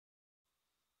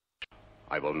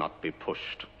I will not be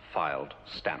pushed, filed,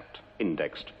 stamped,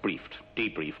 indexed, briefed,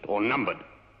 debriefed, or numbered.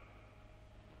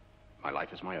 My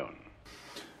life is my own.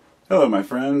 Hello, my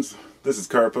friends. This is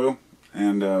Carpo,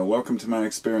 and welcome to my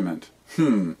experiment.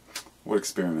 What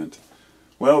experiment?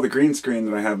 Well, the green screen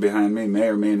that I have behind me may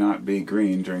or may not be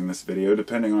green during this video,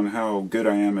 depending on how good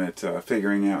I am at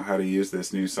figuring out how to use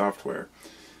this new software.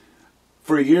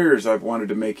 For years, I've wanted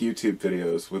to make YouTube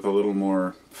videos with a little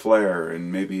more flair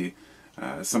and maybe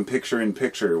some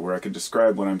picture-in-picture where I can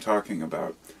describe what I'm talking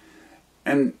about.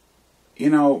 And,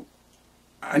 you know,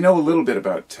 I know a little bit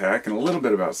about tech and a little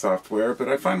bit about software, but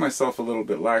I find myself a little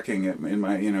bit lacking in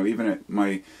my, even at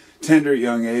my tender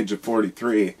young age of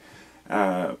 43.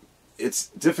 It's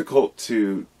difficult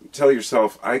to tell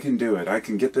yourself, I can do it, I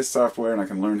can get this software and I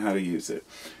can learn how to use it.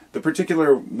 The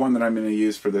particular one that I'm going to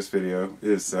use for this video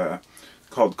is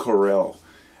called Corel.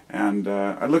 And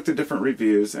I looked at different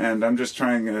reviews, and I'm just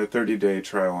trying a 30-day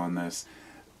trial on this.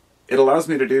 It allows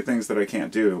me to do things that I can't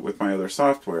do with my other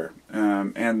software.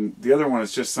 And the other one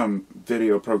is just some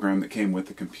video program that came with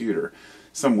the computer,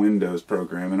 some Windows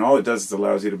program. And all it does is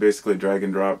allows you to basically drag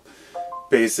and drop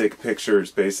basic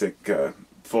pictures, basic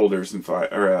folders and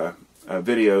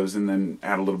videos, and then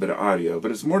add a little bit of audio.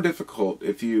 But it's more difficult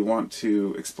if you want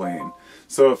to explain.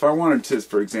 So if I wanted to,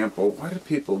 for example, why do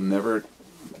people never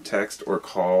text or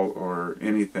call or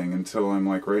anything until I'm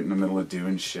like right in the middle of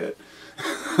doing shit?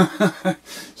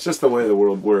 It's just the way the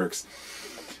world works.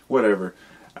 Whatever.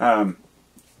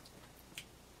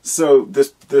 So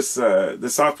this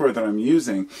software that I'm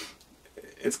using,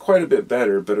 it's quite a bit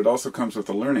better, but it also comes with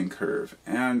a learning curve,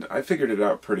 and I figured it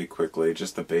out pretty quickly,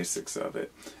 just the basics of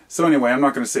it. So anyway, I'm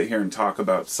not going to sit here and talk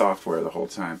about software the whole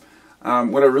time.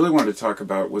 What I really wanted to talk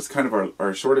about was kind of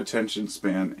our short attention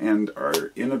span and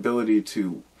our inability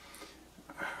to,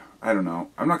 I don't know,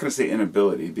 I'm not going to say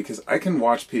inability, because I can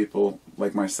watch people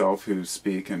like myself who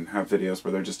speak and have videos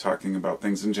where they're just talking about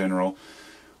things in general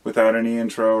without any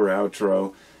intro or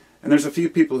outro, and there's a few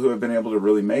people who have been able to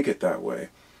really make it that way.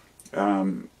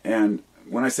 And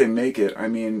when I say make it, I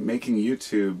mean making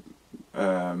YouTube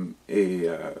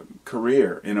a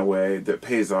career in a way that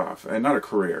pays off. And not a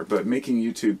career, but making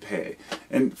YouTube pay.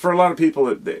 And for a lot of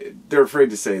people, they're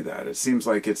afraid to say that. It seems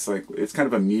like it's kind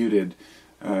of a muted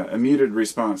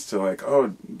response to like,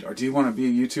 oh, do you want to be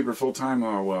a YouTuber full time?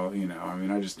 Oh, well, I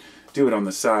mean, I just do it on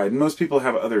the side. And most people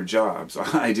have other jobs.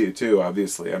 I do too,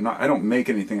 obviously. I don't make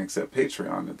anything except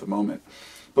Patreon at the moment.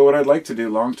 But what I'd like to do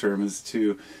long term is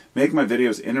to make my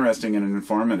videos interesting and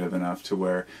informative enough to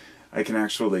where I can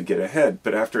actually get ahead.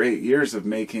 But after 8 years of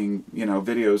making,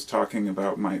 videos talking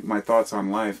about my thoughts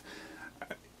on life,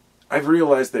 I've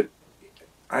realized that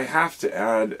I have to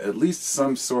add at least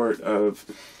some sort of,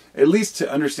 at least to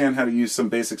understand how to use some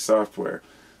basic software.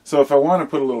 So if I want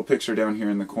to put a little picture down here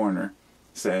in the corner,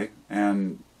 say,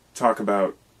 and talk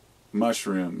about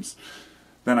mushrooms,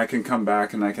 then I can come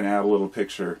back and I can add a little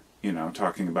picture,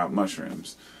 talking about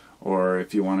mushrooms. Or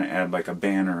if you want to add like a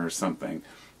banner or something.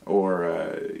 Or,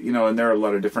 and there are a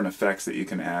lot of different effects that you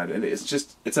can add. And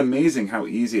it's amazing how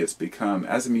easy it's become.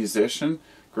 As a musician,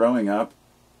 growing up,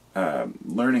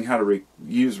 learning how to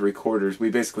use recorders,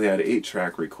 we basically had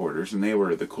 8-track recorders, and they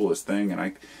were the coolest thing. And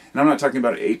I'm not talking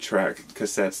about 8-track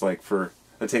cassettes like for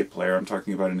a tape player. I'm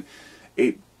talking about an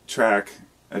 8-track,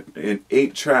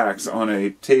 8 tracks on a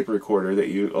tape recorder that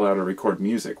you allow to record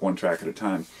music, 1 track at a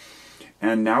time.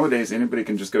 And nowadays, anybody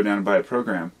can just go down and buy a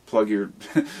program, plug a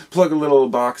little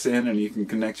box in, and you can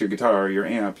connect your guitar, your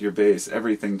amp, your bass,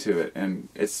 everything to it. And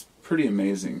it's pretty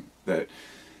amazing that.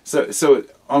 So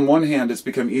on one hand, it's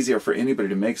become easier for anybody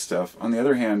to make stuff. On the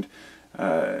other hand,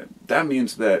 that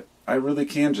means that I really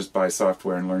can just buy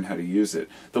software and learn how to use it.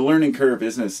 The learning curve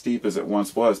isn't as steep as it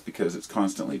once was because it's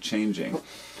constantly changing.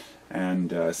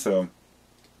 And so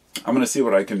I'm going to see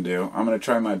what I can do. I'm going to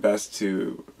try my best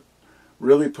to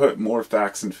really put more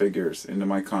facts and figures into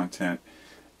my content,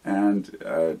 and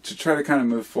to try to kind of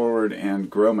move forward and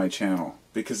grow my channel,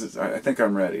 because I think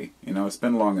I'm ready. It's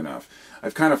been long enough.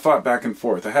 I've kind of fought back and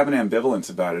forth. I have an ambivalence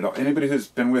about it. Anybody who's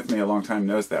been with me a long time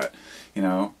knows that.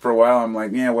 For a while I'm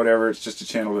like, yeah, whatever, it's just a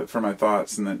channel for my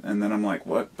thoughts, and then I'm like,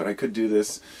 what? But I could do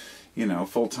this,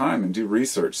 full time and do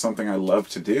research, something I love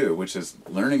to do, which is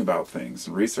learning about things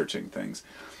and researching things,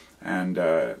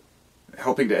 and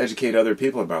helping to educate other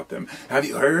people about them. Have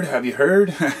you heard? Have you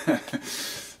heard?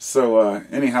 So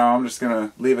anyhow, I'm just going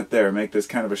to leave it there. Make this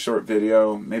kind of a short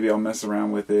video. Maybe I'll mess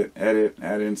around with it, edit,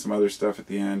 add in some other stuff at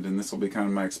the end, and this will be kind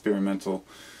of my experimental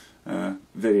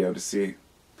video to see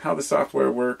how the software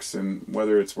works and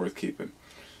whether it's worth keeping.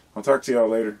 I'll talk to y'all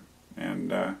later,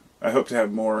 and I hope to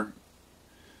have more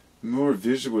more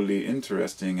visually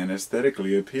interesting and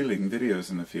aesthetically appealing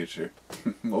videos in the future.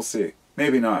 We'll see.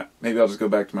 Maybe not. Maybe I'll just go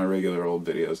back to my regular old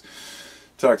videos.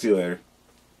 Talk to you later.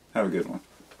 Have a good one.